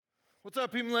What's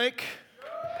up, Hume Lake?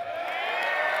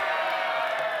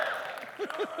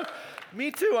 Me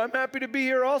too. I'm happy to be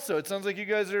here also. It sounds like you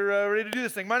guys are ready to do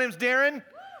this thing. My name's Darren.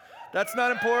 That's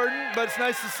not important, but it's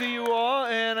nice to see you all,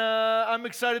 and I'm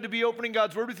excited to be opening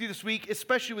God's Word with you this week,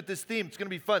 especially with this theme. It's going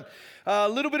to be fun. A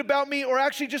little bit about me, or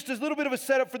actually just a little bit of a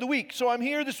setup for the week. So I'm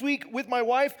here this week with my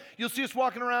wife. You'll see us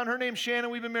walking around. Her name's Shannon.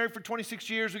 We've been married for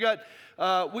 26 years. We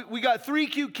got 3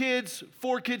 cute kids,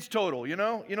 4 kids total. You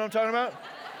know what I'm talking about?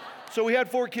 So we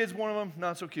had 4 kids. One of them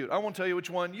not so cute. I won't tell you which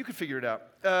one. You can figure it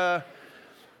out.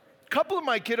 Couple of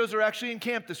my kiddos are actually in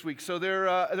camp this week, so they're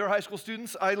high school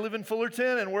students. I live in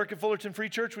Fullerton and work at Fullerton Free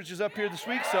Church, which is up here this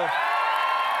week.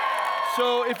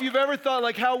 So if you've ever thought,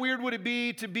 like, how weird would it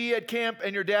be to be at camp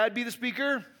and your dad be the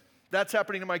speaker? That's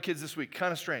happening to my kids this week.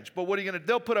 Kind of strange, but what are you gonna?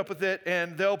 They'll put up with it,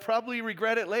 and they'll probably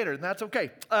regret it later, and that's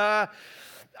okay.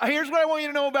 Here's what I want you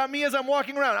to know about me as I'm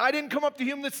walking around. I didn't come up to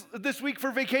Hume this week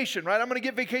for vacation, right? I'm going to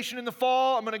get vacation in the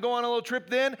fall. I'm going to go on a little trip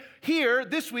then. Here,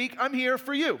 this week, I'm here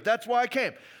for you. That's why I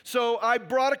came. So I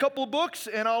brought a couple of books,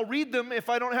 and I'll read them if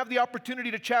I don't have the opportunity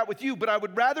to chat with you. But I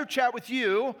would rather chat with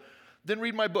you than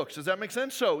read my books. Does that make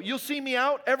sense? So you'll see me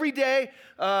out every day,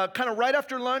 kind of right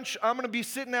after lunch. I'm going to be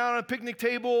sitting out on a picnic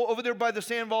table over there by the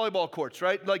sand volleyball courts,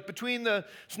 right? Like between the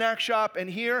snack shop and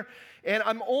here. And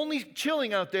I'm only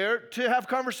chilling out there to have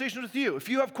conversations with you. If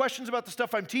you have questions about the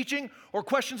stuff I'm teaching, or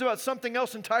questions about something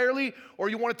else entirely, or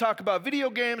you want to talk about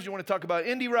video games, you want to talk about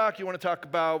indie rock, you want to talk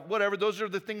about whatever, those are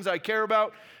the things I care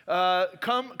about,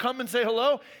 come and say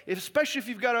hello. Especially if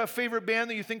you've got a favorite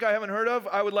band that you think I haven't heard of,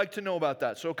 I would like to know about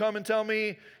that. So come and tell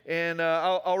me, and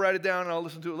I'll write it down and I'll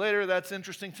listen to it later. That's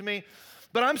interesting to me.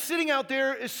 But I'm sitting out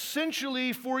there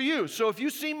essentially for you. So if you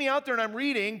see me out there and I'm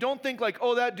reading, don't think like,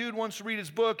 oh, that dude wants to read his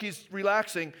book, he's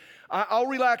relaxing. I'll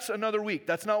relax another week.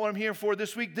 That's not what I'm here for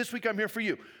this week. This week I'm here for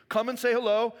you. Come and say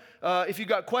hello. If you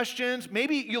got questions,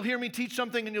 maybe you'll hear me teach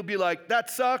something and you'll be like, that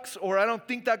sucks, or I don't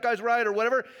think that guy's right, or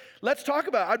whatever. Let's talk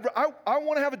about it. I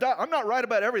want to have a dialogue. I'm not right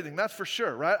about everything, that's for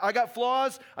sure, right? I got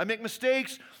flaws, I make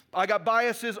mistakes, I got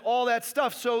biases, all that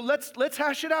stuff. So let's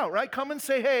hash it out, right? Come and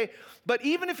say, hey. But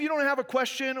even if you don't have a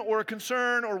question or a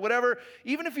concern or whatever,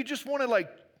 even if you just want to, like,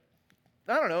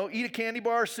 I don't know, eat a candy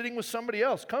bar sitting with somebody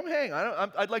else, come hang.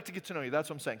 I'd like to get to know you. That's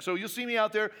what I'm saying. So you'll see me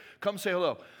out there. Come say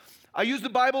hello. I use the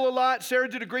Bible a lot. Sarah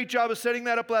did a great job of setting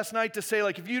that up last night to say,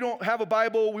 like, if you don't have a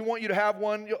Bible, we want you to have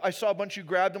one. I saw a bunch of you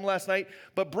grabbed them last night,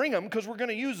 but bring them because we're going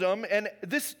to use them. And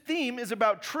this theme is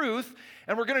about truth,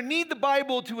 and we're going to need the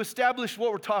Bible to establish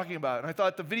what we're talking about. And I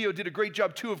thought the video did a great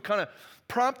job, too, of kind of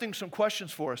prompting some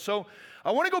questions for us. So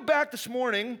I want to go back this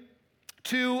morning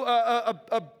to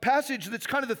a passage that's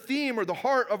kind of the theme or the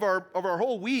heart of our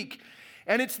whole week.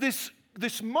 And it's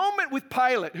this moment with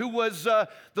Pilate, who was the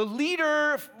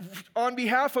leader on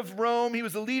behalf of Rome. He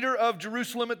was the leader of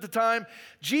Jerusalem at the time.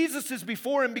 Jesus is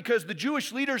before him because the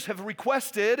Jewish leaders have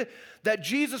requested that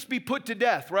Jesus be put to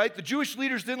death, right? The Jewish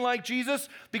leaders didn't like Jesus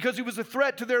because he was a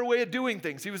threat to their way of doing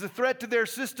things. He was a threat to their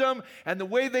system and the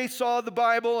way they saw the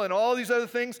Bible and all these other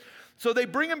things. So they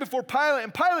bring him before Pilate,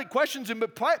 and Pilate questions him,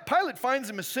 but Pilate finds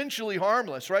him essentially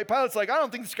harmless, right? Pilate's like, I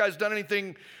don't think this guy's done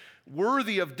anything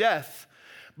worthy of death.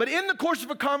 But in the course of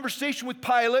a conversation with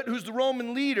Pilate, who's the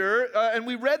Roman leader, and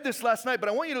we read this last night, but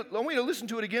I want you to listen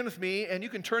to it again with me, and you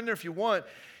can turn there if you want.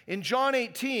 In John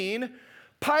 18,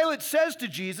 Pilate says to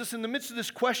Jesus, in the midst of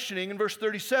this questioning, in verse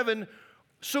 37,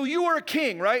 so you are a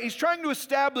king, right? He's trying to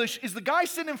establish, is the guy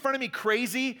sitting in front of me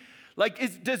crazy?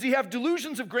 Like, does he have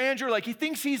delusions of grandeur? Like, he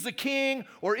thinks he's the king,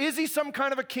 or is he some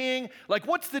kind of a king? Like,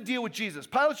 what's the deal with Jesus?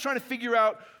 Pilate's trying to figure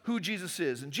out who Jesus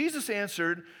is. And Jesus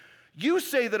answered, you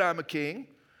say that I'm a king.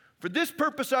 For this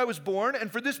purpose I was born,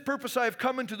 and for this purpose I have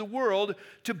come into the world,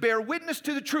 to bear witness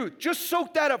to the truth. Just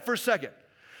soak that up for a second.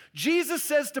 Jesus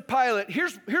says to Pilate,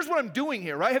 here's what I'm doing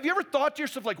here, right? Have you ever thought to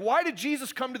yourself, like, why did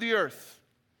Jesus come to the earth?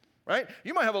 Right?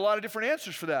 You might have a lot of different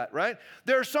answers for that, right?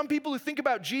 There are some people who think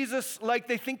about Jesus like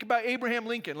they think about Abraham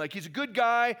Lincoln, like he's a good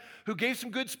guy who gave some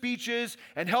good speeches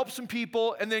and helped some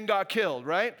people and then got killed,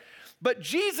 right? But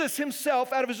Jesus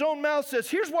himself, out of his own mouth, says,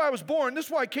 here's why I was born. This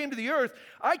is why I came to the earth.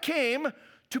 I came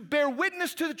to bear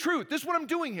witness to the truth. This is what I'm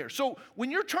doing here. So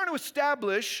when you're trying to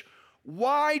establish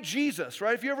why Jesus,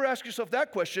 right? If you ever ask yourself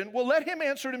that question, well, let him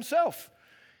answer it himself.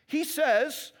 He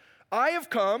says, I have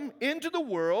come into the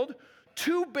world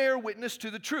to bear witness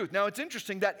to the truth. Now, it's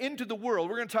interesting that into the world,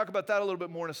 we're going to talk about that a little bit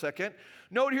more in a second.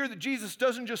 Note here that Jesus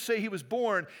doesn't just say he was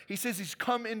born, he says he's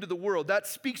come into the world. That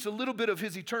speaks a little bit of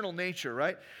his eternal nature,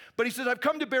 right? But he says, I've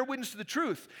come to bear witness to the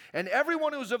truth, and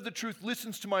everyone who is of the truth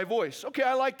listens to my voice. Okay,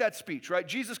 I like that speech, right?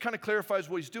 Jesus kind of clarifies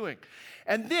what he's doing.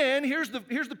 And then, here's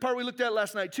the part we looked at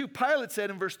last night too. Pilate said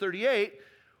in verse 38,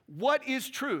 what is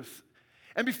truth?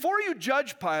 And before you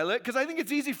judge Pilate, because I think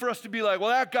it's easy for us to be like, well,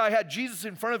 that guy had Jesus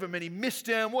in front of him and he missed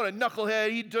him. What a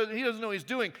knucklehead. He doesn't know what he's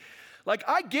doing. Like,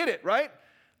 I get it, right?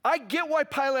 I get why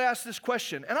Pilate asked this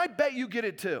question, and I bet you get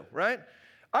it too, right?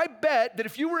 I bet that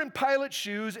if you were in Pilate's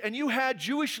shoes and you had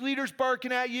Jewish leaders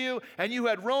barking at you and you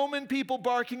had Roman people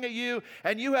barking at you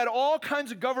and you had all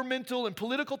kinds of governmental and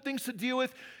political things to deal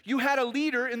with, you had a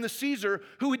leader in the Caesar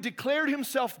who had declared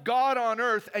himself God on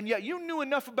earth, and yet you knew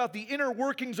enough about the inner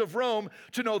workings of Rome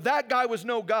to know that guy was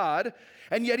no God,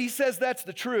 and yet he says that's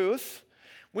the truth.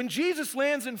 When Jesus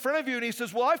lands in front of you and he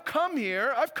says, well, I've come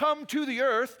to the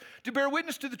earth to bear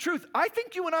witness to the truth, I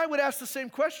think you and I would ask the same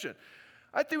question.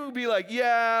 I think we'd be like,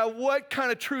 yeah, what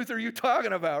kind of truth are you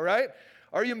talking about, right?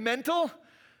 Are you mental?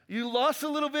 You lost a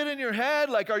little bit in your head?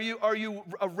 Like, are you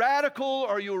a radical?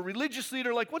 Are you a religious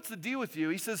leader? Like, what's the deal with you?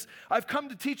 He says, I've come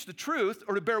to teach the truth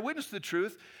or to bear witness to the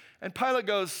truth. And Pilate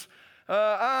goes,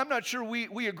 I'm not sure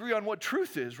we agree on what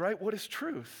truth is, right? What is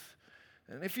truth?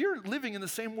 And if you're living in the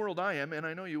same world I am, and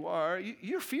I know you are,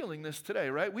 you're feeling this today,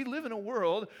 right? We live in a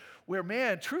world where,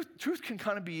 man, truth can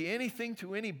kind of be anything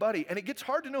to anybody, and it gets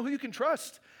hard to know who you can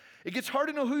trust. It gets hard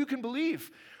to know who you can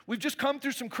believe. We've just come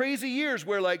through some crazy years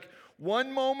where, like,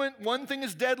 one moment, one thing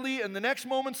is deadly, and the next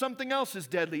moment, something else is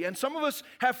deadly. And some of us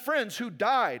have friends who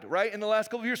died, right, in the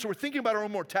last couple of years. So we're thinking about our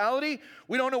own mortality.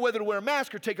 We don't know whether to wear a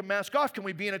mask or take a mask off. Can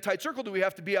we be in a tight circle? Do we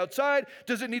have to be outside?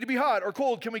 Does it need to be hot or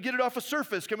cold? Can we get it off a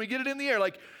surface? Can we get it in the air?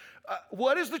 Like,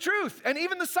 what is the truth? And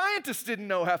even the scientists didn't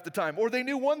know half the time. Or they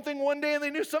knew one thing one day and they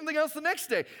knew something else the next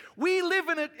day. We live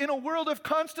in a world of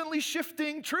constantly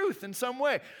shifting truth in some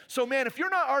way. So, man, if you're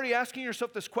not already asking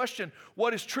yourself this question,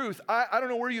 what is truth? I don't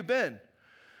know where you've been.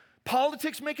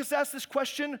 Politics make us ask this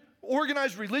question.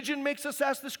 Organized religion makes us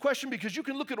ask this question, because you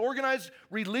can look at organized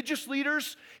religious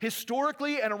leaders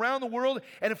historically and around the world,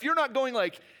 and if you're not going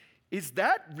like, is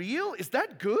that real? Is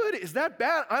that good? Is that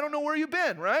bad? I don't know where you've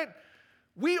been, right?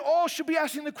 We all should be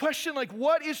asking the question, like,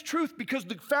 what is truth? Because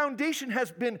the foundation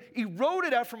has been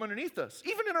eroded out from underneath us,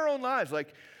 even in our own lives.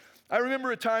 Like, I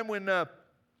remember a time when I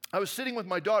was sitting with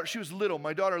my daughter. She was little,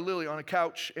 my daughter Lily, on a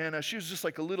couch, and she was just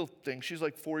like a little thing. She's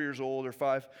like 4 years old or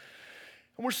 5.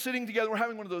 And we're sitting together. We're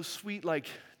having one of those sweet, like,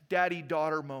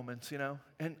 daddy-daughter moments, you know?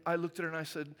 And I looked at her and I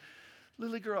said,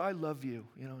 Lily girl, I love you,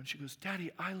 you know? And she goes,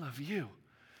 Daddy, I love you.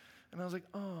 And I was like,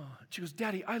 oh. She goes,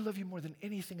 Daddy, I love you more than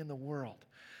anything in the world.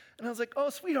 And I was like, oh,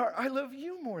 sweetheart, I love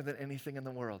you more than anything in the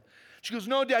world. She goes,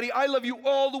 no, Daddy, I love you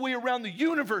all the way around the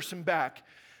universe and back.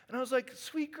 And I was like,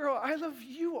 sweet girl, I love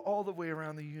you all the way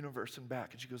around the universe and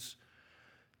back. And she goes,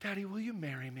 Daddy, will you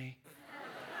marry me?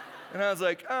 And I was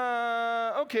like,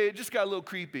 okay, it just got a little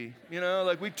creepy. You know,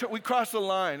 like we crossed the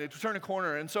line. It turned a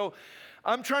corner. And so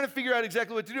I'm trying to figure out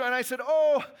exactly what to do. And I said,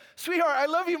 oh, sweetheart, I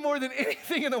love you more than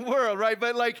anything in the world, right?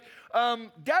 But like,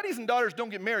 daddies and daughters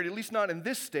don't get married, at least not in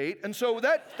this state. And so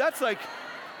that's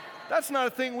not a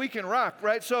thing we can rock,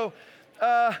 right?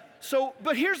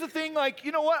 But here's the thing, like,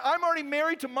 you know what? I'm already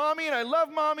married to mommy, and I love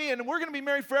mommy, and we're going to be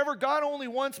married forever. God only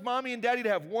wants mommy and daddy to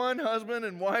have one husband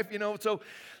and wife, you know.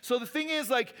 So the thing is,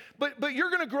 like, but you're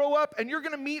going to grow up, and you're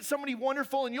going to meet somebody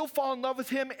wonderful, and you'll fall in love with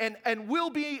him, and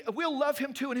we'll love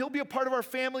him too, and he'll be a part of our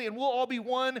family, and we'll all be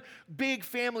one big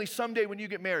family someday when you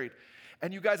get married.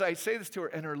 And you guys, I say this to her,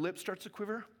 and her lip starts to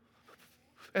quiver,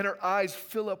 and her eyes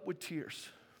fill up with tears.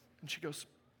 And she goes,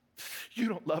 you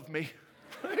don't love me.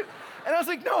 And I was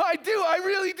like, no, I do. I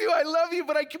really do. I love you,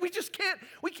 but we just can't.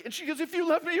 And she goes, if you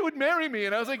love me, you would marry me.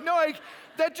 And I was like, no,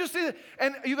 that just is.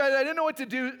 And you guys, I didn't know what to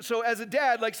do. So as a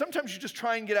dad, like, sometimes you just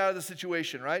try and get out of the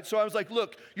situation, right? So I was like,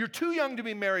 look, you're too young to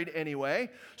be married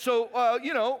anyway. So,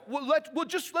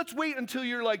 let's wait until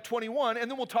you're like 21, and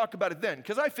then we'll talk about it then.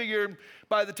 Because I figure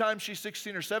by the time she's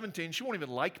 16 or 17, she won't even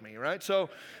like me, right? So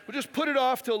we'll just put it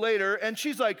off till later. And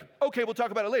she's like, okay, we'll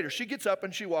talk about it later. She gets up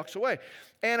and she walks away.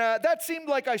 And that seemed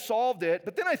like I solved it.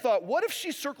 But then I thought, what if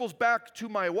she circles back to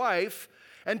my wife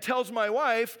and tells my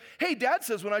wife, hey, Dad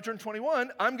says when I turn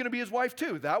 21, I'm going to be his wife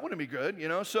too. That wouldn't be good, you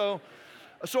know? So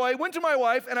I went to my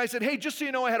wife and I said, hey, just so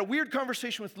you know, I had a weird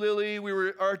conversation with Lily. We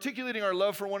were articulating our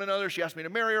love for one another. She asked me to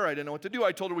marry her. I didn't know what to do.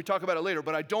 I told her we'd talk about it later,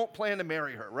 but I don't plan to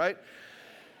marry her, right?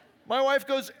 My wife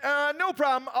goes, no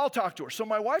problem, I'll talk to her. So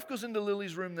my wife goes into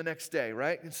Lily's room the next day,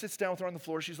 right? And sits down with her on the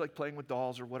floor. She's like playing with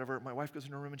dolls or whatever. My wife goes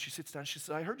in her room and she sits down. She says,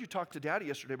 I heard you talk to Daddy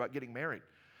yesterday about getting married.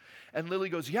 And Lily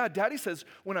goes, yeah, Daddy says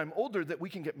when I'm older that we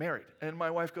can get married. And my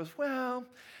wife goes, well,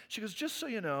 she goes, just so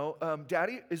you know,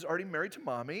 Daddy is already married to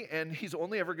Mommy, and he's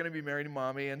only ever going to be married to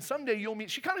Mommy. And someday you'll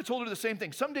meet, she kind of told her the same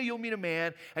thing. Someday you'll meet a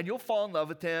man, and you'll fall in love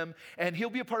with him, and he'll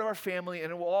be a part of our family,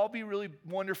 and it will all be really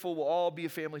wonderful. We'll all be a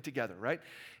family together, right?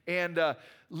 And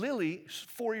Lily,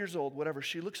 4 years old, whatever,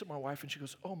 she looks at my wife, and she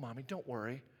goes, oh, Mommy, don't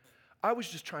worry. I was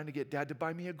just trying to get Dad to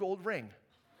buy me a gold ring.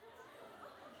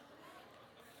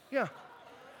 Yeah.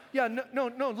 Yeah,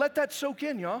 no, let that soak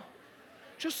in, y'all.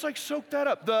 Just like soak that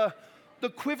up. The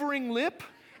quivering lip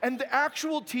and the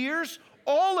actual tears,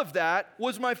 all of that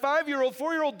was my 5-year-old,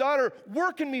 4-year-old daughter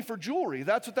working me for jewelry.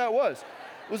 That's what that was.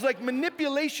 It was like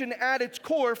manipulation at its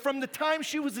core from the time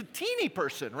she was a teeny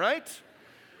person, right?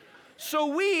 So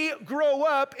we grow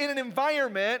up in an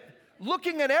environment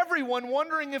looking at everyone,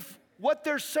 wondering if what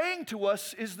they're saying to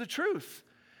us is the truth.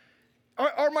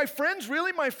 Are my friends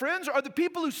really my friends? Are the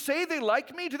people who say they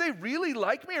like me, do they really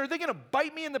like me? Or are they going to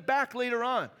bite me in the back later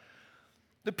on?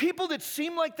 The people that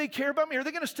seem like they care about me, are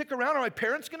they going to stick around? Are my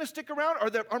parents going to stick around?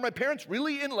 Are my parents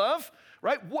really in love?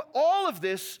 Right? All of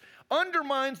this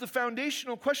undermines the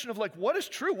foundational question of like, what is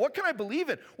true? What can I believe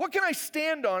in? What can I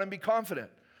stand on and be confident?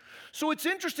 So it's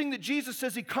interesting that Jesus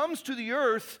says he comes to the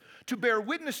earth to bear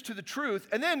witness to the truth.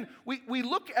 And then we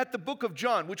look at the book of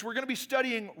John, which we're going to be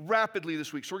studying rapidly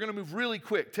this week. So we're going to move really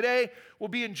quick. Today we'll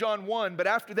be in John 1, but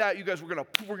after that, you guys, we're going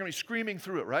to be screaming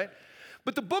through it, right?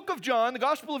 But the book of John, the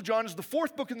Gospel of John, is the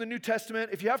 4th book in the New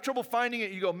Testament. If you have trouble finding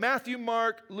it, you go Matthew,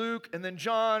 Mark, Luke, and then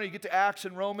John, or you get to Acts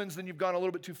and Romans, then you've gone a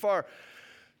little bit too far.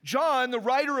 John, the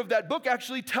writer of that book,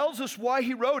 actually tells us why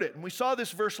he wrote it. And we saw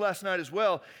this verse last night as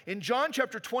well. In John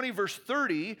chapter 20, verse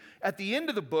 30, at the end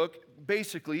of the book,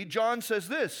 basically, John says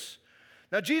this.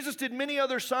 Now, Jesus did many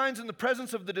other signs in the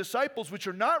presence of the disciples, which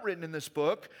are not written in this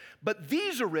book, but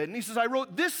these are written. He says, I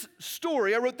wrote this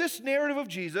story, I wrote this narrative of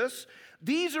Jesus.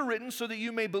 These are written so that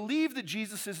you may believe that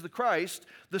Jesus is the Christ,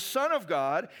 the Son of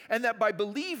God, and that by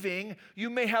believing you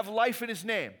may have life in his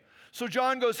name. So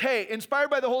John goes, hey, inspired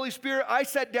by the Holy Spirit, I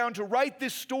sat down to write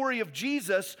this story of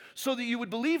Jesus so that you would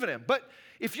believe in him. But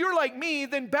if you're like me,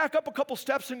 then back up a couple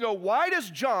steps and go, why does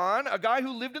John, a guy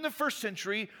who lived in the 1st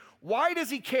century, why does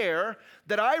he care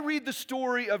that I read the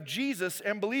story of Jesus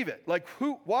and believe it? Like,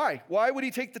 why? Why would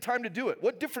he take the time to do it?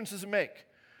 What difference does it make,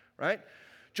 right?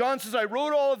 John says, I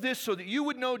wrote all of this so that you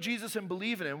would know Jesus and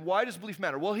believe in him. Why does belief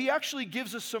matter? Well, he actually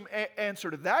gives us some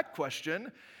answer to that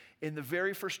question in the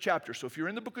very first chapter. So if you're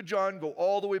in the book of John, go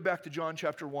all the way back to John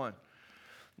chapter 1.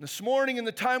 This morning, in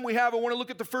the time we have, I want to look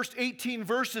at the first 18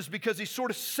 verses because he sort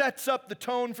of sets up the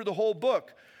tone for the whole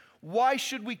book. Why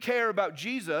should we care about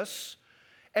Jesus?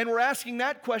 And we're asking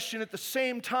that question at the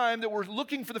same time that we're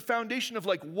looking for the foundation of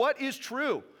like, what is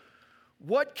true?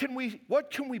 What can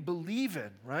we believe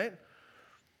in, right?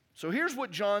 So here's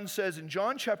what John says in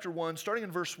John chapter 1, starting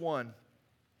in verse 1.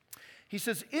 He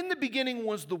says, in the beginning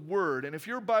was the Word. And if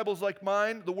your Bible's like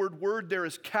mine, the word word there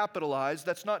is capitalized.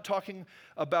 That's not talking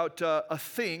about a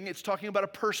thing. It's talking about a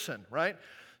person, right?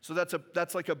 So that's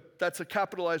a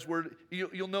capitalized word.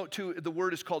 You'll note, too, the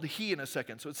word is called he in a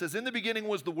second. So it says, in the beginning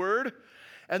was the Word,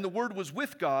 and the Word was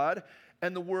with God,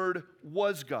 and the Word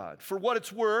was God. For what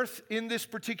it's worth, in this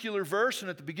particular verse, and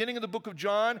at the beginning of the book of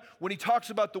John, when he talks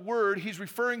about the Word, he's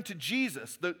referring to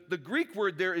Jesus. The Greek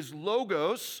word there is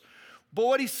logos. But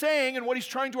what he's saying and what he's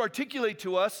trying to articulate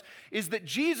to us is that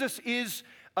Jesus is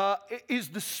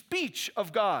the speech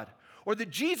of God, or that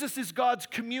Jesus is God's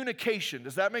communication.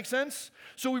 Does that make sense?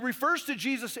 So he refers to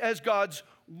Jesus as God's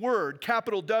Word,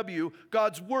 capital W.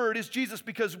 God's Word is Jesus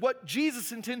because what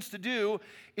Jesus intends to do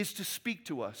is to speak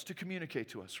to us, to communicate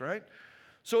to us, right?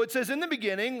 So it says, in the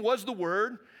beginning was the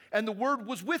Word, and the Word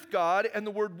was with God, and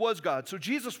the Word was God. So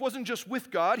Jesus wasn't just with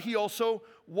God, he also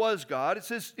was God. It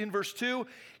says in verse 2,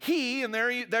 he, and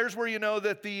there's where you know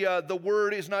that the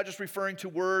Word is not just referring to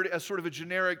Word as sort of a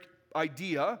generic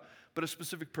idea, but a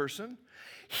specific person.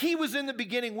 He was in the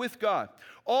beginning with God.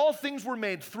 All things were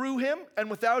made through him, and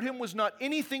without him was not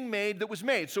anything made that was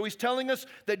made. So he's telling us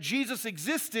that Jesus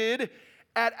existed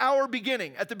at our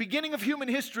beginning. At the beginning of human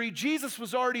history, Jesus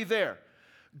was already there.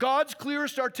 God's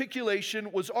clearest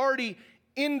articulation was already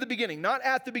in the beginning. Not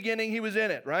at the beginning, he was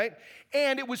in it, right?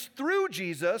 And it was through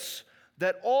Jesus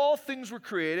that all things were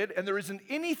created, and there isn't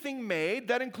anything made.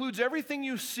 That includes everything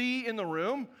you see in the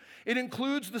room. It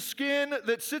includes the skin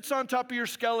that sits on top of your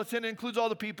skeleton. It includes all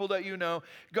the people that you know.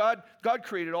 God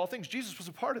created all things. Jesus was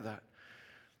a part of that.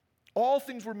 All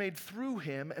things were made through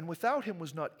him, and without him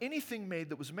was not anything made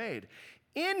that was made.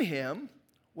 In him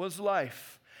was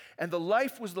life, and the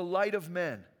life was the light of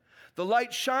men. The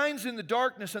light shines in the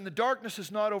darkness, and the darkness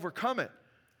has not overcome it.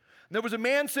 And there was a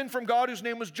man sent from God whose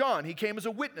name was John. He came as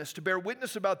a witness to bear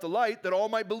witness about the light, that all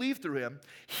might believe through him.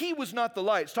 He was not the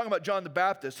light. It's talking about John the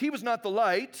Baptist. He was not the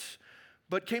light,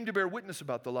 but came to bear witness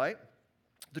about the light.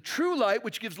 The true light,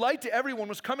 which gives light to everyone,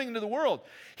 was coming into the world.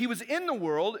 He was in the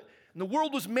world, and the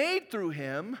world was made through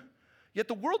him, yet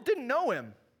the world didn't know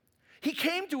him. He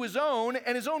came to his own,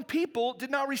 and his own people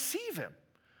did not receive him.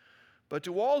 But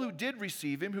to all who did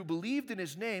receive him, who believed in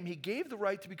his name, he gave the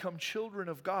right to become children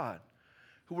of God,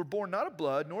 who were born not of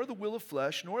blood, nor the will of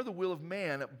flesh, nor the will of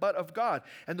man, but of God.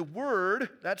 And the Word,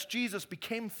 that's Jesus,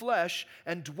 became flesh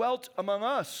and dwelt among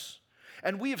us.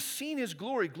 And we have seen his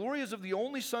glory. Glory is of the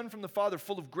only Son from the Father,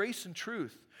 full of grace and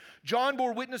truth. John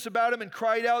bore witness about him and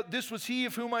cried out, "This was he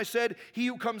of whom I said, he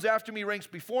who comes after me ranks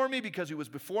before me, because he was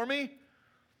before me."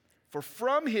 For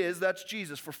from his, that's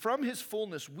Jesus, for from his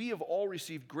fullness we have all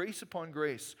received grace upon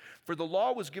grace. For the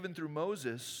law was given through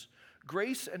Moses,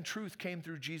 grace and truth came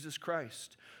through Jesus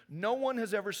Christ. No one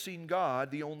has ever seen God,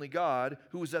 the only God,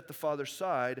 who is at the Father's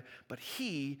side, but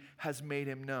he has made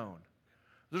him known.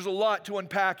 There's a lot to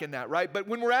unpack in that, right? But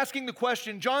when we're asking the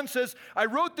question, John says, I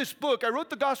wrote this book, I wrote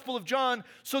the Gospel of John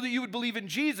so that you would believe in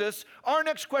Jesus. Our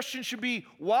next question should be,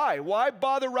 why? Why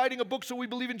bother writing a book so we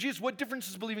believe in Jesus? What difference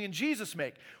does believing in Jesus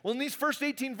make? Well, in these first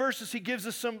 18 verses, he gives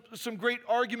us some great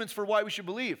arguments for why we should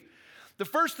believe. The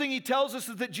first thing he tells us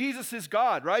is that Jesus is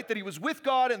God, right? That he was with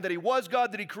God and that he was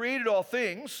God, that he created all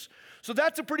things. So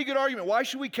that's a pretty good argument. Why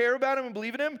should we care about him and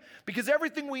believe in him? Because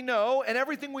everything we know and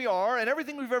everything we are and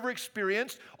everything we've ever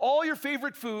experienced, all your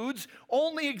favorite foods,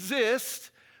 only exist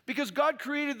because God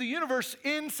created the universe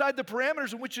inside the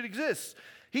parameters in which it exists.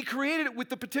 He created it with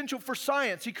the potential for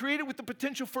science. He created it with the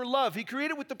potential for love. He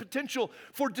created it with the potential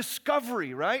for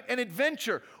discovery, right? And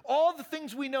adventure. All the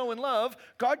things we know and love,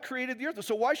 God created the earth.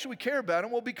 So why should we care about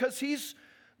him? Well, because he's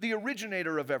the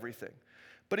originator of everything.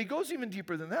 But he goes even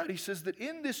deeper than that. He says that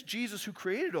in this Jesus who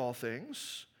created all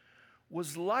things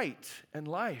was light and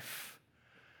life.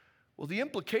 Well, the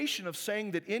implication of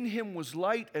saying that in him was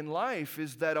light and life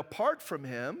is that apart from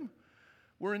him,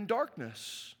 we're in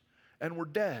darkness and we're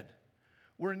dead.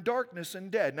 We're in darkness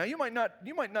and dead. Now, you might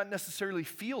not necessarily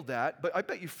feel that, but I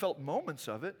bet you felt moments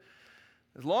of it.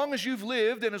 As long as you've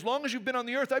lived and as long as you've been on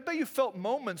the earth, I bet you felt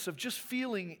moments of just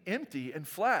feeling empty and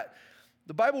flat.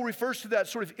 The Bible refers to that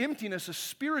sort of emptiness as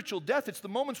spiritual death. It's the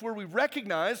moments where we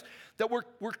recognize that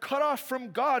we're cut off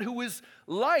from God, who is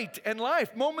light and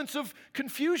life. Moments of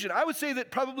confusion. I would say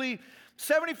that probably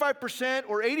 75%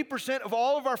 or 80% of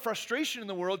all of our frustration in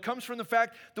the world comes from the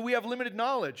fact that we have limited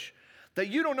knowledge. That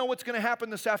you don't know what's going to happen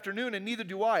this afternoon, and neither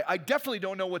do I. I definitely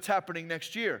don't know what's happening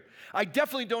next year. I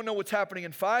definitely don't know what's happening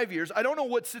in 5 years. I don't know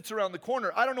what sits around the corner.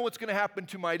 I don't know what's going to happen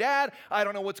to my dad. I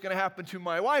don't know what's going to happen to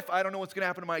my wife. I don't know what's going to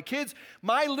happen to my kids.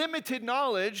 My limited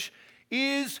knowledge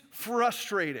is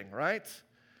frustrating, right?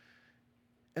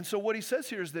 And so what he says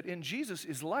here is that in Jesus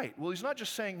is light. Well, he's not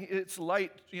just saying it's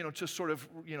light, to sort of,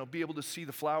 be able to see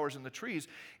the flowers and the trees.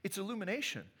 It's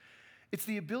illumination. It's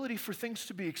the ability for things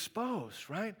to be exposed,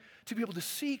 right? To be able to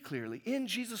see clearly. In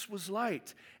Jesus was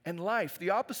light and life.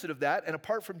 The opposite of that, and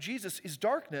apart from Jesus, is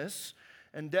darkness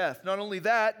and death. Not only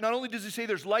that, not only does he say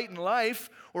there's light and life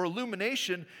or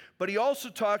illumination, but he also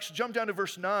jump down to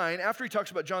verse 9. After he talks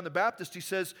about John the Baptist, he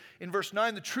says in verse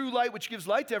 9, the true light which gives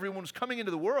light to everyone was coming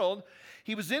into the world.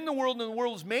 He was in the world and the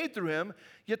world was made through him,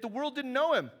 yet the world didn't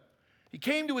know him. He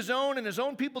came to his own, and his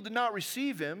own people did not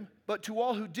receive him. But to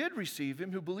all who did receive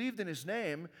him, who believed in his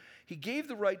name, he gave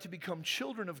the right to become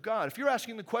children of God. If you're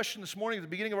asking the question this morning at the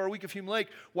beginning of our week of Hume Lake,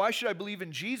 why should I believe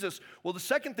in Jesus? Well, the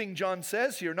second thing John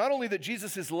says here, not only that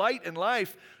Jesus is light and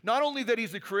life, not only that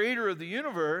he's the creator of the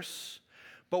universe,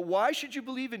 but why should you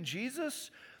believe in Jesus?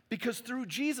 Because through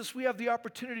Jesus, we have the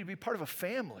opportunity to be part of a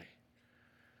family.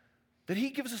 That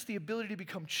he gives us the ability to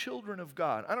become children of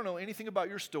God. I don't know anything about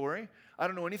your story. I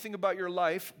don't know anything about your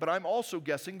life, but I'm also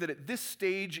guessing that at this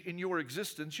stage in your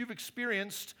existence, you've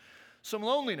experienced some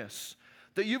loneliness,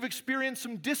 that you've experienced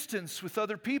some distance with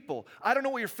other people. I don't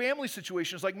know what your family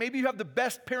situation is like. Maybe you have the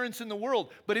best parents in the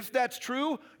world, but if that's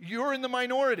true, you're in the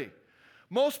minority.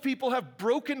 Most people have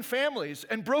broken families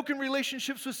and broken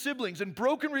relationships with siblings and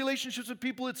broken relationships with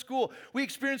people at school. We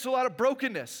experience a lot of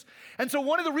brokenness. And so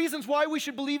one of the reasons why we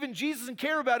should believe in Jesus and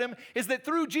care about him is that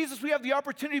through Jesus we have the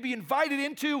opportunity to be invited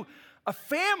into a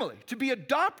family, to be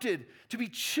adopted, to be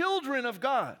children of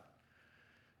God.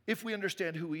 If we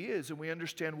understand who he is and we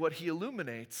understand what he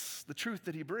illuminates, the truth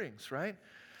that he brings, right?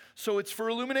 So it's for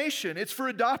illumination, it's for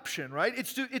adoption, right?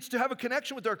 It's to have a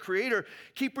connection with our Creator.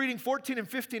 Keep reading 14 and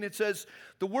 15. It says,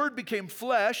 the Word became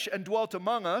flesh and dwelt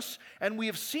among us, and we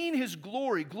have seen his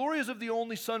glory. Glory is of the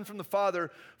only Son from the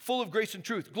Father, full of grace and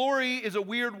truth. Glory is a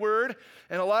weird word,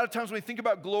 and a lot of times when we think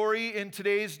about glory in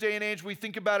today's day and age, we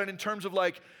think about it in terms of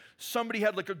like, somebody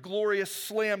had like a glorious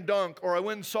slam dunk, or I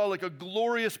went and saw like a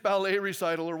glorious ballet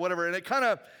recital or whatever, and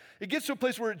it gets to a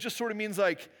place where it just sort of means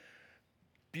like,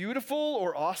 beautiful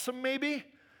or awesome maybe,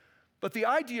 but the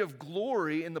idea of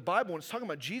glory in the Bible when it's talking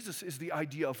about Jesus is the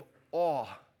idea of awe.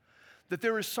 that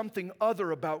there is something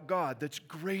other about God that's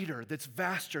greater, that's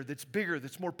vaster, that's bigger,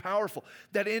 that's more powerful.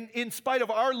 That in spite of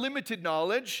our limited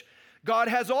knowledge, God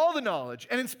has all the knowledge.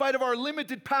 And in spite of our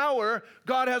limited power,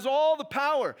 God has all the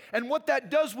power. And what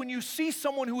that does when you see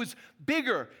someone who is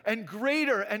bigger and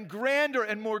greater and grander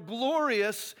and more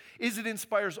glorious is it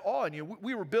inspires awe in you.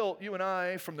 We were built, you and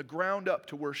I, from the ground up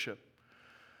to worship.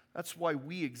 That's why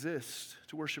we exist,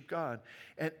 to worship God.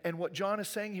 And what John is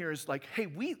saying here is like, hey,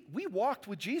 we walked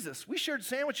with Jesus. We shared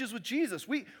sandwiches with Jesus.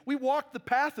 We walked the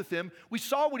path with him. We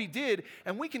saw what he did,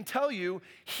 and we can tell you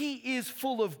he is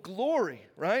full of glory,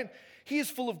 right? He is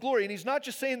full of glory. And he's not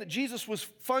just saying that Jesus was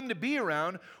fun to be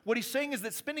around. What he's saying is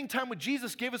that spending time with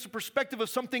Jesus gave us a perspective of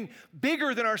something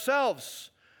bigger than ourselves,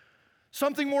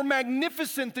 something more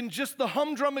magnificent than just the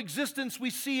humdrum existence we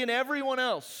see in everyone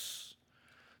else.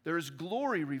 There is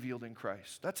glory revealed in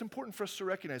Christ. That's important for us to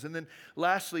recognize. And then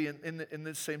lastly, in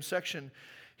this same section,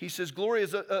 he says, glory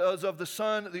is of the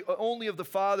Son, only of the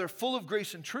Father, full of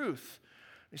grace and truth.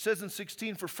 He says in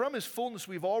 16, for from his fullness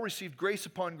we've all received grace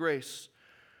upon grace.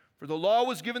 For the law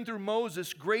was given through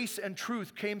Moses, grace and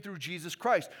truth came through Jesus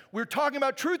Christ. We're talking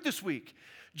about truth this week.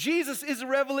 Jesus is a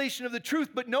revelation of the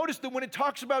truth, but notice that when it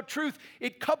talks about truth,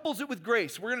 it couples it with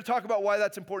grace. We're going to talk about why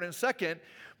that's important in a second.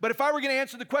 But if I were going to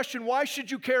answer the question, why should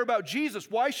you care about Jesus?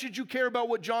 Why should you care about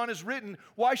what John has written?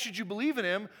 Why should you believe in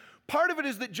him? Part of it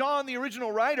is that John, the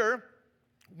original writer,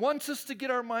 wants us to get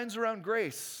our minds around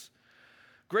grace.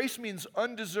 Grace means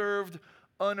undeserved,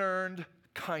 unearned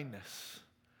kindness.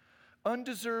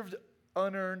 Undeserved,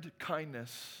 unearned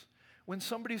kindness. When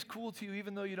somebody's cool to you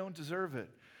even though you don't deserve it.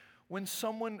 When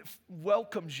someone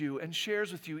welcomes you and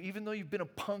shares with you even though you've been a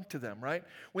punk to them, right?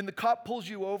 When the cop pulls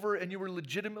you over and you were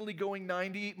legitimately going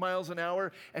 90 miles an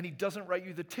hour and he doesn't write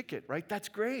you the ticket, right? That's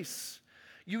grace.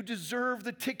 You deserve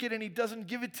the ticket and he doesn't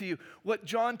give it to you. What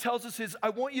John tells us is, I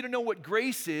want you to know what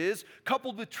grace is,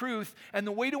 coupled with truth, and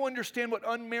the way to understand what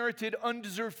unmerited,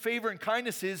 undeserved favor and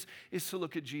kindness is to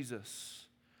look at Jesus.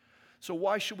 So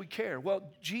why should we care? Well,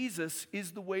 Jesus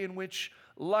is the way in which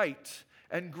light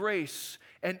and grace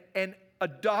and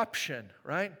adoption,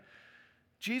 right?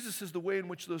 Jesus is the way in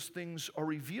which those things are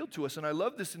revealed to us. And I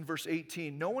love this in verse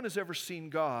 18. No one has ever seen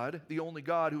God, the only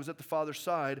God who is at the Father's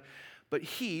side, but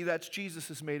he, that's Jesus,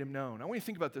 has made him known. I want you to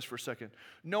think about this for a second.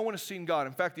 No one has seen God.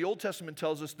 In fact, the Old Testament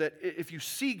tells us that if you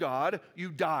see God, you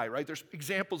die, right? There's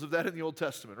examples of that in the Old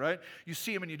Testament, right? You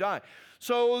see him and you die.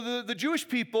 So the Jewish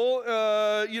people,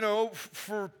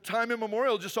 for time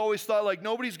immemorial, just always thought like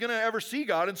nobody's going to ever see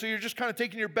God. And so you're just kind of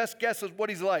taking your best guess at what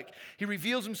he's like. He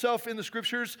reveals himself in the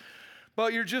scriptures,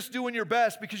 but you're just doing your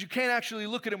best because you can't actually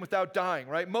look at him without dying,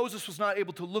 right? Moses was not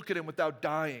able to look at him without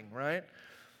dying, right?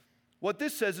 What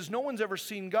this says is no one's ever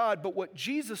seen God, but what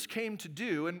Jesus came to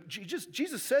do, and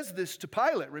Jesus says this to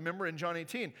Pilate, remember in John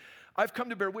 18, I've come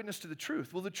to bear witness to the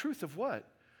truth. Well, the truth of what?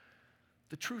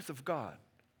 The truth of God.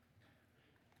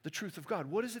 The truth of God.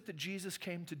 What is it that Jesus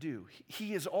came to do?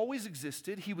 He has always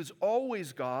existed. He was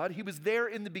always God. He was there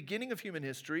in the beginning of human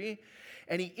history,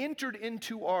 and he entered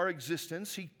into our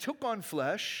existence. He took on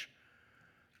flesh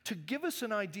to give us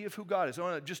an idea of who God is. I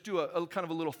want to just do a kind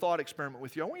of a little thought experiment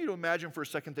with you. I want you to imagine for a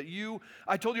second that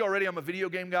I told you already I'm a video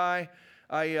game guy.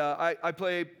 I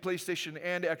play PlayStation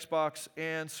and Xbox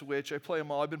and Switch. I play them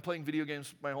all. I've been playing video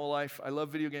games my whole life. I love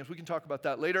video games. We can talk about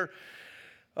that later.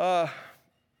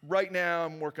 Right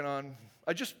now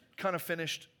I just kind of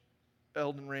finished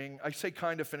Elden Ring. I say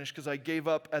kind of finished because I gave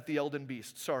up at the Elden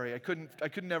Beast. Sorry, I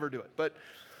could never do it. But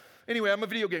anyway, I'm a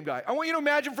video game guy. I want you to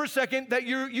imagine for a second that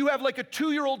you have like a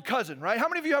 2-year-old cousin, right? How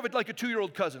many of you have like a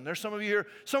 2-year-old cousin? There's some of you here.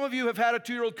 Some of you have had a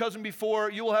 2-year-old cousin before.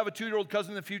 You will have a 2-year-old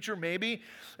cousin in the future, maybe.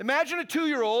 Imagine a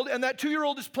 2-year-old, and that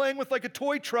 2-year-old is playing with like a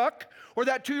toy truck, or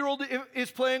that 2-year-old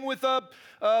is playing with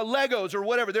Legos or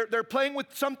whatever. They're playing with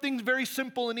something very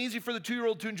simple and easy for the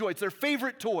 2-year-old to enjoy. It's their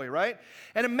favorite toy, right?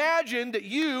 And imagine that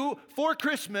you, for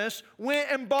Christmas,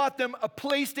 went and bought them a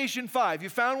PlayStation 5. You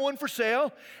found one for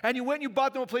sale, and you went and you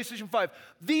bought them a PlayStation 5.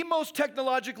 The most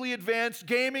technologically advanced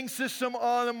gaming system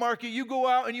on the market. You go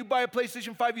out and you buy a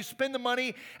PlayStation 5, you spend the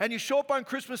money, and you show up on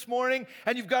Christmas morning,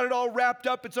 and you've got it all wrapped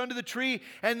up. It's under the tree,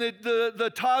 and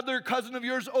the toddler cousin of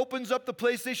yours opens up the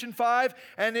PlayStation 5,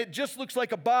 and it just looks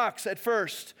like a box at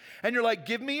first. And you're like,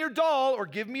 give me your doll, or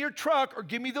give me your truck, or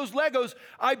give me those Legos.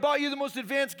 I bought you the most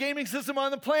advanced gaming system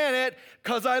on the planet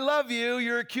because I love you.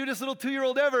 You're the cutest little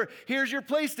 2-year-old ever. Here's your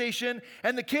PlayStation.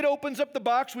 And the kid opens up the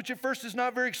box, which at first is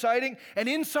not very exciting. And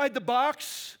inside the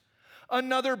box,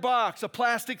 another box, a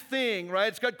plastic thing, right?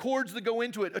 It's got cords that go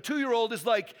into it. A 2-year-old is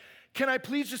like, can I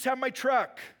please just have my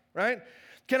truck, right?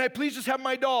 Can I please just have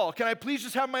my doll? Can I please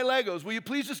just have my Legos? Will you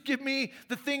please just give me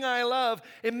the thing I love?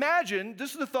 Imagine,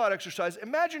 this is the thought exercise,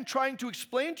 imagine trying to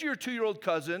explain to your 2-year-old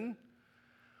cousin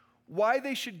why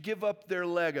they should give up their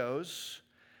Legos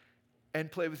and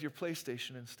play with your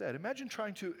PlayStation instead. Imagine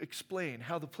trying to explain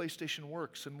how the PlayStation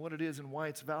works and what it is and why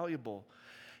it's valuable.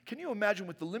 Can you imagine,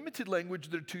 with the limited language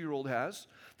that a 2-year-old has,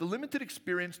 the limited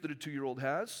experience that a 2-year-old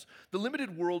has, the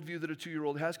limited worldview that a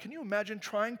 2-year-old has, can you imagine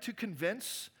trying to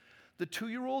convince the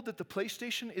 2-year-old that the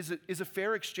PlayStation is a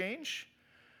fair exchange?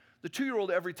 The 2-year-old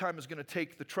every time is going to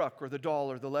take the truck or the doll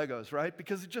or the Legos, right?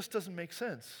 Because it just doesn't make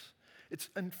sense. It's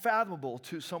unfathomable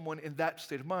to someone in that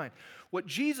state of mind. What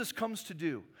Jesus comes to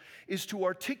do is to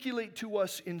articulate to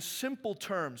us in simple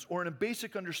terms or in a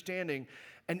basic understanding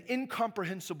an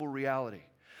incomprehensible reality.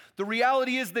 The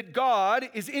reality is that God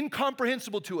is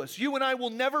incomprehensible to us. You and I will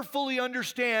never fully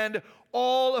understand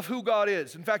all of who God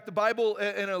is. In fact, the Bible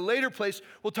in a later place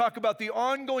will talk about the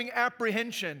ongoing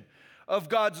apprehension of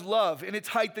God's love in its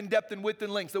height and depth and width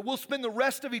and length. That we'll spend the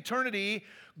rest of eternity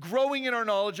growing in our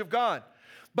knowledge of God.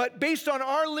 But based on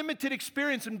our limited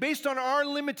experience and based on our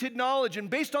limited knowledge and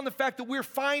based on the fact that we're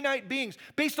finite beings,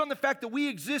 based on the fact that we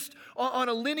exist on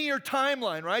a linear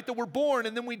timeline, right? That we're born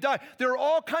and then we die. There are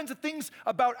all kinds of things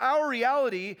about our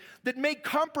reality that make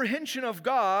comprehension of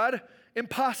God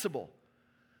impossible.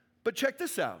 But check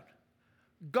this out.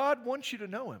 God wants you to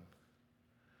know Him.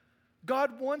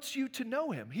 God wants you to know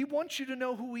Him. He wants you to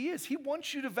know who He is. He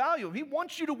wants you to value Him. He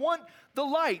wants you to want the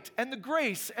light and the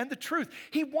grace and the truth.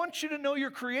 He wants you to know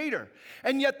your Creator.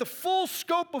 And yet the full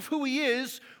scope of who He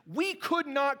is, we could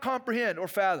not comprehend or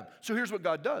fathom. So here's what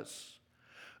God does.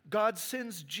 God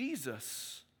sends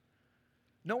Jesus.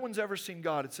 No one's ever seen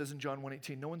God, it says in John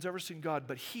 1:18. No one's ever seen God,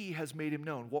 but He has made Him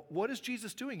known. What is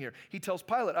Jesus doing here? He tells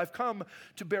Pilate, I've come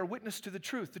to bear witness to the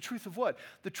truth. The truth of what?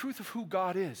 The truth of who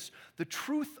God is. The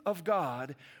truth of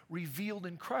God revealed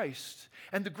in Christ.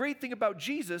 And the great thing about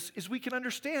Jesus is we can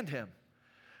understand Him.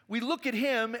 We look at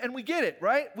Him and we get it,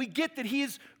 right? We get that He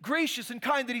is gracious and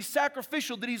kind, that He's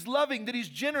sacrificial, that He's loving, that He's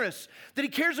generous, that He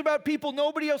cares about people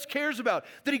nobody else cares about,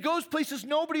 that He goes places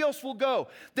nobody else will go,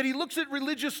 that He looks at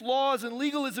religious laws and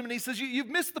legalism and He says, you've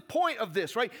missed the point of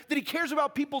this, right? That He cares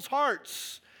about people's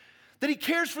hearts, that He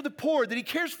cares for the poor, that He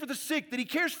cares for the sick, that He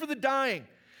cares for the dying.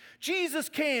 Jesus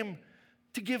came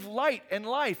to give light and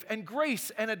life and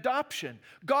grace and adoption.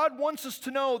 God wants us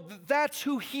to know that that's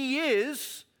who He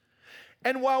is.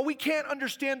 And while we can't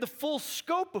understand the full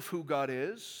scope of who God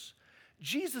is,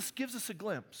 Jesus gives us a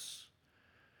glimpse.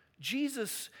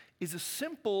 Jesus is a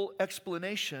simple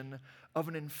explanation of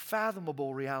an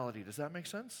unfathomable reality. Does that make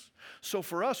sense? So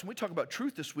for us, when we talk about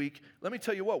truth this week, let me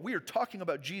tell you what, we are talking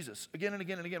about Jesus. Again and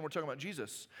again and again, we're talking about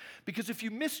Jesus. Because if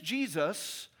you miss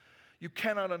Jesus, you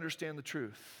cannot understand the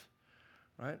truth,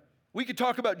 right? We could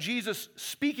talk about Jesus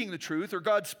speaking the truth or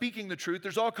God speaking the truth.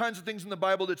 There's all kinds of things in the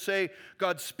Bible that say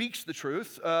God speaks the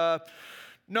truth.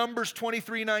 Numbers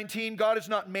 23:19, God is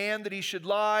not man that He should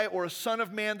lie, or a son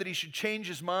of man that He should change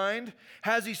His mind.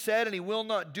 Has He said and He will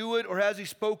not do it, or has He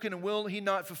spoken and will He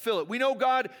not fulfill it? We know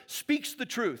God speaks the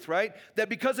truth, right? That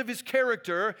because of His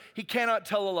character, He cannot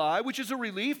tell a lie, which is a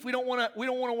relief. We don't want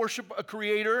to worship a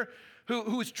creator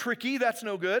who is tricky. That's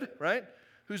no good, right?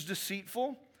 Who's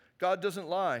deceitful. God doesn't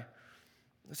lie.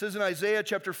 It says in Isaiah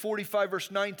chapter 45, verse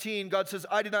 19, God says,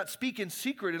 I did not speak in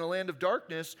secret in a land of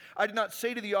darkness. I did not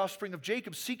say to the offspring of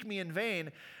Jacob, seek me in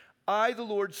vain. I, the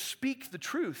Lord, speak the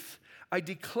truth. I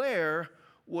declare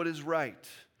what is right.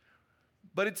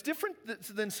 But it's different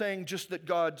than saying just that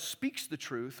God speaks the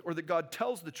truth or that God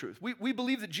tells the truth. We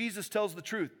believe that Jesus tells the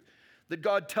truth, that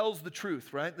God tells the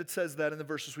truth, right? That says that in the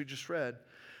verses we just read.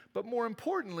 But more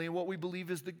importantly, what we believe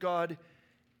is that God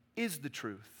is the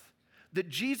truth. That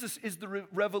Jesus is the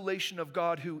revelation of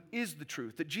God who is the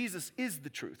truth. That Jesus is the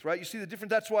truth, right? You see the difference?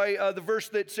 That's why the verse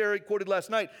that Sarah quoted last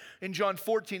night in John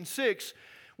 14:6,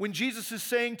 when Jesus is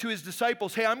saying to His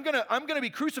disciples, hey, I'm gonna be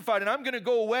crucified and I'm gonna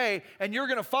go away and you're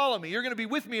gonna follow me. You're gonna be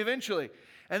with me eventually.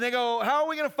 And they go, how are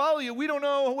we gonna follow you? We don't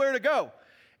know where to go.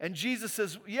 And Jesus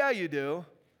says, yeah, you do.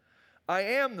 I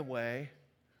am the way,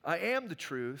 I am the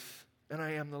truth, and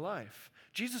I am the life.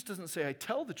 Jesus doesn't say, I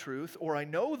tell the truth, or I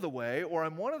know the way, or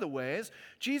I'm one of the ways.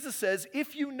 Jesus says,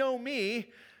 if you know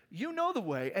me, you know the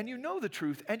way, and you know the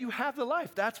truth, and you have the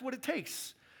life. That's what it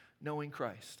takes, knowing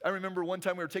Christ. I remember one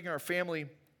time we were taking our family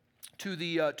to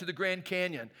the Grand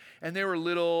Canyon, and they were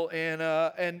little,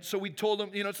 and so we told them,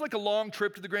 it's like a long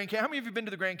trip to the Grand Canyon. How many of you have been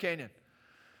to the Grand Canyon?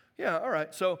 Yeah, all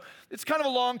right. So it's kind of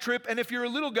a long trip, and if you're a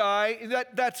little guy,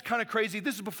 that's kind of crazy.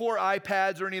 This is before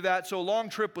iPads or any of that, so a long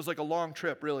trip was like a long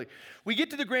trip, really. We get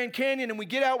to the Grand Canyon, and we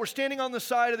get out. We're standing on the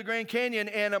side of the Grand Canyon,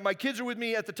 and my kids are with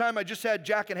me at the time. I just had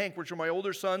Jack and Hank, which are my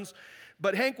older sons,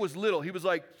 but Hank was little. He was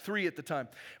like 3 at the time.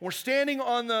 And we're standing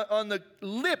on the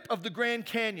lip of the Grand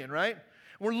Canyon, right?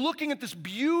 We're looking at this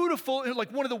beautiful,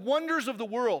 like one of the wonders of the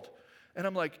world. And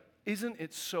I'm like, isn't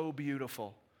it so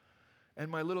beautiful? And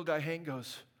my little guy Hank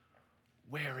goes,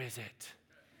 where is it?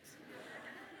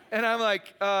 And I'm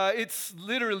like, it's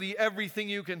literally everything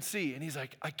you can see. And he's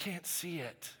like, I can't see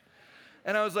it.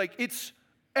 And I was like, it's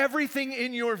everything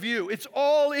in your view. It's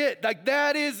all it. Like,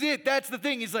 that is it. That's the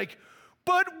thing. He's like,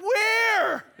 but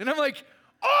where? And I'm like,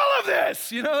 all of this.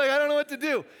 You know, like, I don't know what to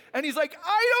do. And he's like,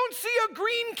 I don't see a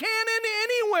green cannon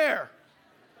anywhere.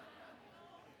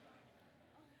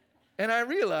 And I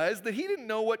realized that he didn't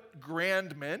know what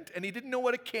grand meant, and he didn't know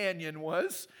what a canyon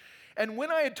was. And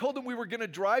when I had told him we were going to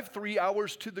drive 3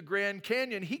 hours to the Grand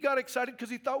Canyon, he got excited because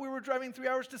he thought we were driving 3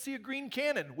 hours to see a green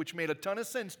cannon, which made a ton of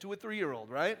sense to a 3-year-old,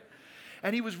 right?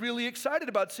 And he was really excited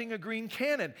about seeing a green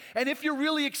cannon. And if you're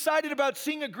really excited about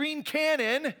seeing a green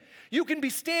cannon, you can be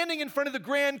standing in front of the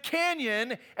Grand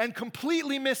Canyon and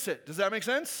completely miss it. Does that make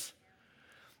sense?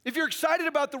 If you're excited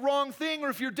about the wrong thing, or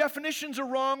if your definitions are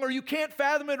wrong, or you can't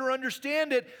fathom it or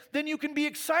understand it, then you can be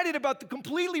excited about the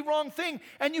completely wrong thing,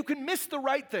 and you can miss the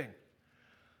right thing.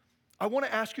 I want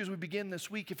to ask you as we begin this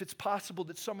week if it's possible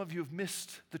that some of you have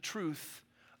missed the truth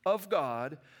of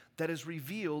God that is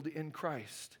revealed in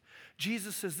Christ.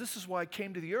 Jesus says, this is why I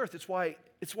came to the earth. It's why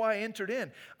I entered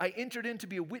in. I entered in to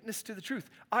be a witness to the truth.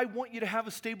 I want you to have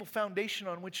a stable foundation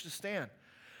on which to stand.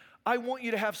 I want you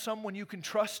to have someone you can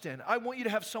trust in. I want you to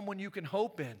have someone you can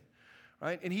hope in.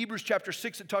 Right? In Hebrews chapter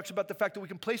 6, it talks about the fact that we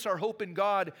can place our hope in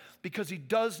God because he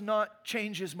does not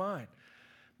change his mind.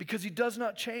 Because he does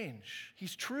not change.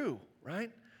 He's true,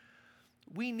 right?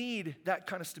 We need that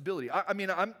kind of stability.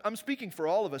 I'm speaking for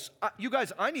all of us. You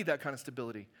guys, I need that kind of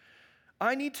stability.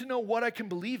 I need to know what I can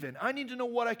believe in. I need to know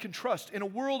what I can trust. In a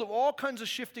world of all kinds of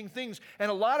shifting things,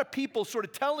 and a lot of people sort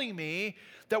of telling me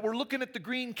that we're looking at the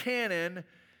Green Canyon,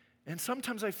 and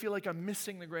sometimes I feel like I'm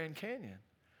missing the Grand Canyon.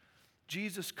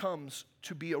 Jesus comes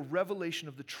to be a revelation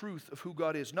of the truth of who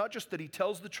God is. Not just that he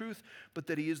tells the truth, but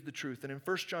that he is the truth. And in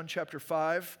 1 John chapter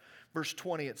 5, verse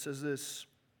 20, it says this,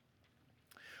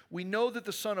 we know that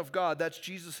the Son of God, that's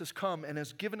Jesus, has come and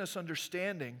has given us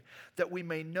understanding that we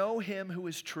may know him who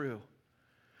is true.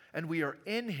 And we are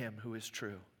in him who is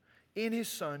true, in his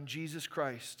Son, Jesus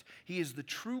Christ. He is the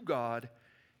true God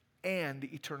and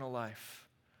eternal life.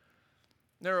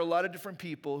 There are a lot of different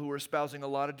people who are espousing a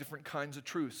lot of different kinds of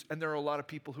truths, and there are a lot of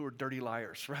people who are dirty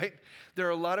liars, right? There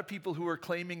are a lot of people who are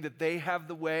claiming that they have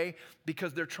the way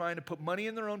because they're trying to put money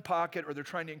in their own pocket, or they're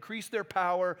trying to increase their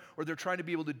power, or they're trying to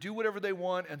be able to do whatever they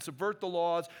want and subvert the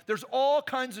laws. There's all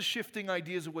kinds of shifting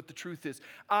ideas of what the truth is.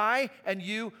 I and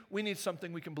you, we need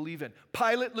something we can believe in.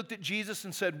 Pilate looked at Jesus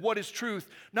and said, what is truth?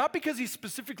 Not because he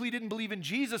specifically didn't believe in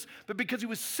Jesus, but because he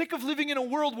was sick of living in a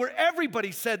world where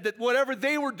everybody said that whatever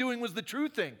they were doing was the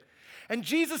truth thing. And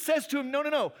Jesus says to him,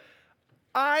 no,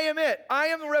 I am it. I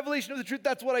am the revelation of the truth.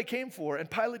 That's what I came for.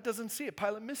 And Pilate doesn't see it.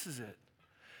 Pilate misses it.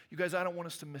 You guys, I don't want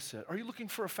us to miss it. Are you looking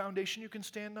for a foundation you can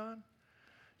stand on?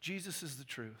 Jesus is the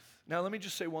truth. Now, let me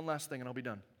just say one last thing and I'll be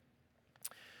done.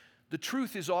 The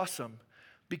truth is awesome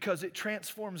because it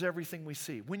transforms everything we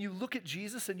see. When you look at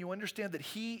Jesus and you understand that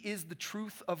he is the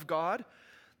truth of God,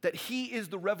 that he is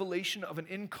the revelation of an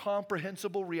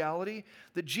incomprehensible reality,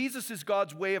 that Jesus is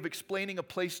God's way of explaining a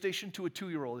PlayStation to a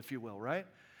 2-year-old, if you will, right?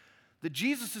 That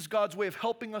Jesus is God's way of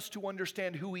helping us to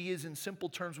understand who he is in simple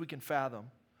terms we can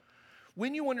fathom.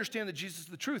 When you understand that Jesus is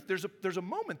the truth, there's a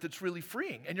moment that's really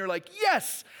freeing. And you're like,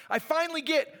 yes, I finally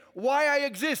get why I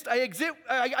exist. I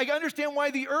understand why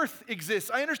the earth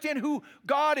exists. I understand who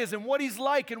God is and what he's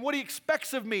like and what he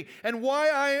expects of me and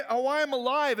why I'm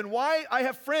alive and why I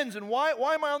have friends and why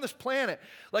am I on this planet.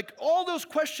 Like all those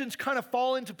questions kind of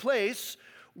fall into place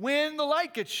when the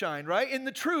light gets shined, right? In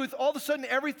the truth, all of a sudden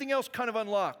everything else kind of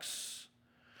unlocks.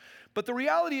 But the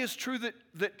reality is true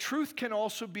that truth can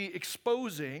also be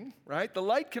exposing, right? The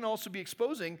light can also be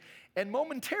exposing, and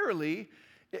momentarily,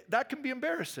 that can be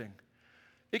embarrassing.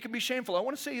 It can be shameful. I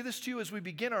want to say this to you as we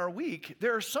begin our week.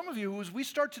 There are some of you who, as we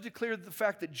start to declare the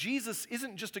fact that Jesus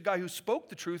isn't just a guy who spoke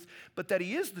the truth, but that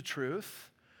he is the truth.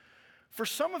 For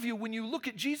some of you, when you look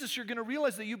at Jesus, you're going to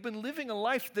realize that you've been living a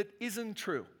life that isn't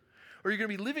true. Or you're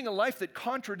going to be living a life that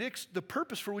contradicts the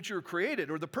purpose for which you were created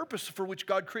or the purpose for which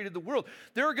God created the world.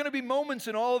 There are going to be moments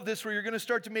in all of this where you're going to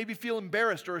start to maybe feel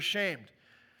embarrassed or ashamed.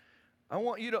 I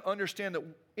want you to understand that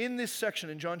in this section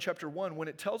in John chapter 1, when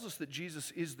it tells us that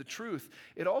Jesus is the truth,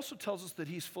 it also tells us that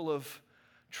he's full of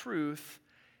truth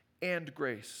and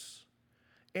grace.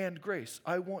 And grace.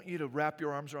 I want you to wrap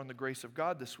your arms around the grace of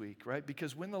God this week, right?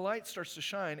 Because when the light starts to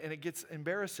shine and it gets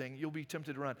embarrassing, you'll be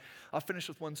tempted to run. I'll finish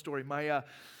with one story.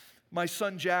 My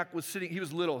son Jack was sitting, he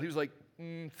was little. He was like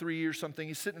 3 or something.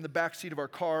 He's sitting in the back seat of our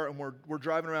car and we're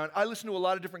driving around. I listen to a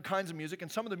lot of different kinds of music,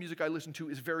 and some of the music I listen to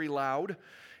is very loud,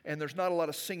 and there's not a lot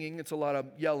of singing. It's a lot of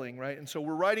yelling, right? And so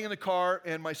we're riding in the car,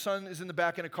 and my son is in the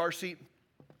back in a car seat.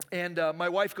 And my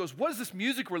wife goes, "What is this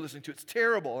music we're listening to? It's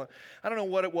terrible." I don't know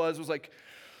what it was. It was like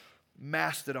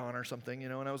Mastodon or something,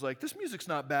 and I was like, "This music's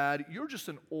not bad. You're just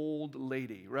an old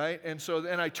lady," right? And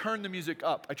I turned the music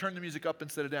up. I turned the music up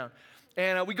instead of down.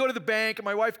 And we go to the bank, and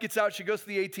my wife gets out. She goes to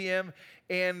the ATM,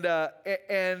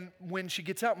 and when she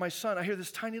gets out, my son, I hear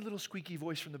this tiny little squeaky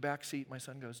voice from the back seat. My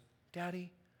son goes,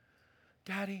 "Daddy,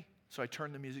 Daddy." So I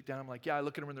turn the music down. I'm like, "Yeah." I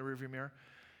look at him in the rearview mirror.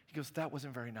 He goes, "That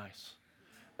wasn't very nice."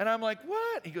 And I'm like,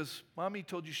 "What?" He goes, "Mommy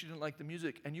told you she didn't like the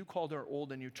music, and you called her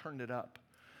old, and you turned it up."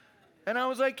 And I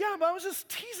was like, "Yeah, but I was just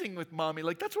teasing with Mommy.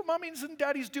 Like, that's what mommies and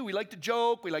daddies do. We like to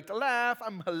joke. We like to laugh.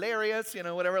 I'm hilarious,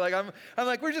 whatever. Like, I'm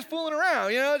like, we're just fooling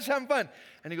around, just having fun."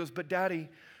 And he goes, "But Daddy,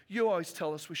 you always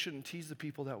tell us we shouldn't tease the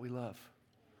people that we love."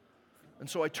 And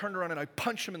so I turned around and I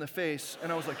punched him in the face,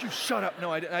 and I was like, "You shut up."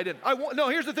 No, I didn't. No,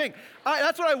 here's the thing.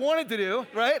 That's what I wanted to do,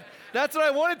 right? That's what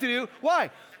I wanted to do.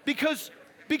 Why? Because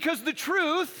the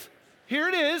truth, here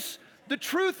it is, the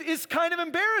truth is kind of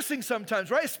embarrassing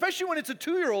sometimes, right? Especially when it's a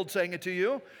 2-year-old saying it to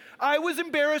you. I was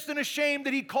embarrassed and ashamed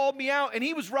that he called me out, and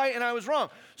he was right and I was wrong.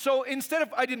 So instead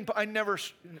of, I never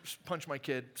punched my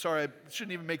kid. Sorry, I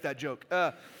shouldn't even make that joke.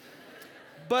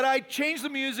 But I changed the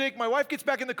music. My wife gets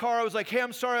back in the car. I was like, "Hey,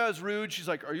 I'm sorry I was rude." She's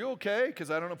like, "Are you okay?"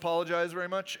 Because I don't apologize very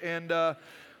much. And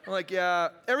I'm like, "Yeah,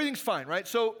 everything's fine," right?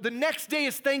 So the next day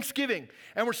is Thanksgiving,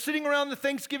 and we're sitting around the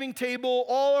Thanksgiving table,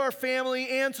 all our family,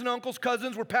 aunts and uncles,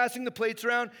 cousins, we're passing the plates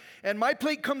around, and my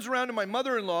plate comes around to my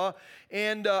mother-in-law,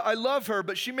 and I love her,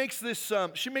 but she makes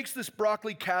this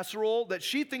broccoli casserole that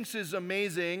she thinks is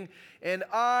amazing, and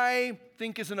I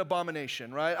think is an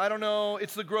abomination, right? I don't know,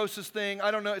 it's the grossest thing. I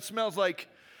don't know, it smells like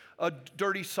a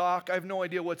dirty sock. I have no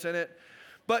idea what's in it.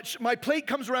 But my plate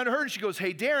comes around to her, and she goes,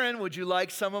 "Hey, Darren, would you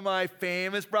like some of my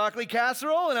famous broccoli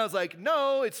casserole?" And I was like,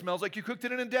 "No, it smells like you cooked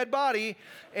it in a dead body."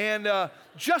 And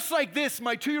just like this,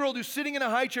 my 2-year-old who's sitting in a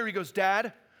high chair, he goes,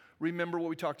 "Dad, remember what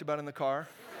we talked about in the car?"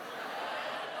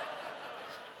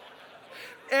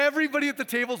 Everybody at the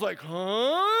table's like,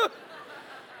 "Huh?"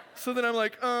 So then I'm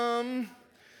like,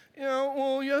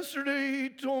 well, yesterday he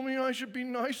told me I should be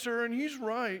nicer, and he's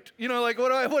right. Like,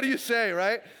 what do you say,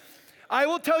 right? I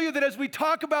will tell you that as we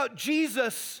talk about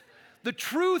Jesus, the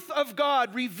truth of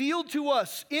God revealed to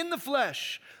us in the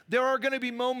flesh, there are going to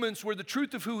be moments where the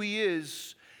truth of who he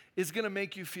is going to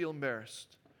make you feel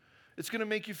embarrassed. It's going to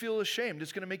make you feel ashamed.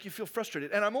 It's going to make you feel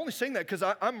frustrated. And I'm only saying that because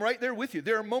I'm right there with you.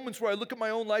 There are moments where I look at my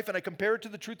own life and I compare it to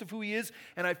the truth of who he is,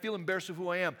 and I feel embarrassed of who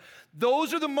I am.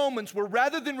 Those are the moments where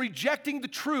rather than rejecting the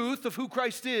truth of who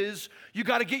Christ is, you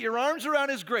got to get your arms around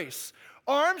his grace.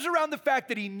 Arms around the fact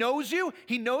that he knows you,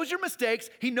 he knows your mistakes,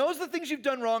 he knows the things you've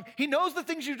done wrong, he knows the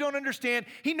things you don't understand,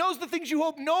 he knows the things you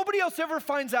hope nobody else ever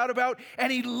finds out about,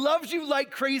 and he loves you like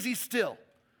crazy still.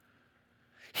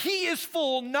 He is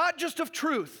full not just of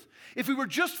truth. If we were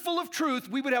just full of truth,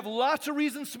 we would have lots of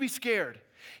reasons to be scared.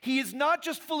 He is not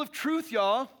just full of truth,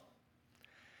 y'all.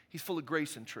 He's full of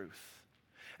grace and truth.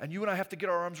 And you and I have to get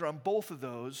our arms around both of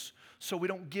those so we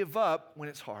don't give up when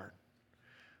it's hard,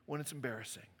 when it's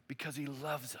embarrassing. Because he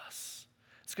loves us.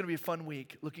 It's going to be a fun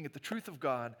week looking at the truth of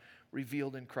God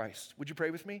revealed in Christ. Would you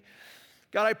pray with me?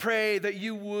 God, I pray that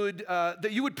you would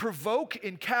provoke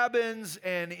in cabins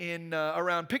and in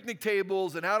around picnic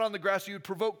tables and out on the grass. You would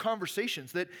provoke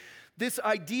conversations. That this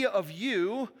idea of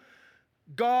you,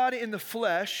 God in the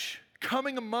flesh,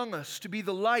 coming among us to be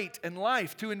the light and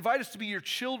life, to invite us to be your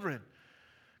children.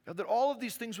 God, that all of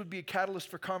these things would be a catalyst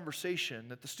for conversation,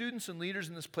 that the students and leaders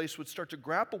in this place would start to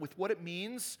grapple with what it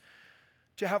means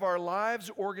to have our lives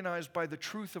organized by the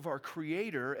truth of our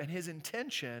Creator and his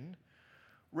intention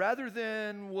rather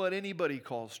than what anybody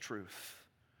calls truth.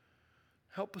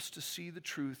 Help us to see the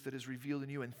truth that is revealed in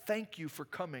you, and thank you for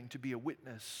coming to be a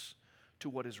witness to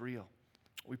what is real.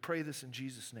 We pray this in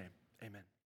Jesus' name. Amen.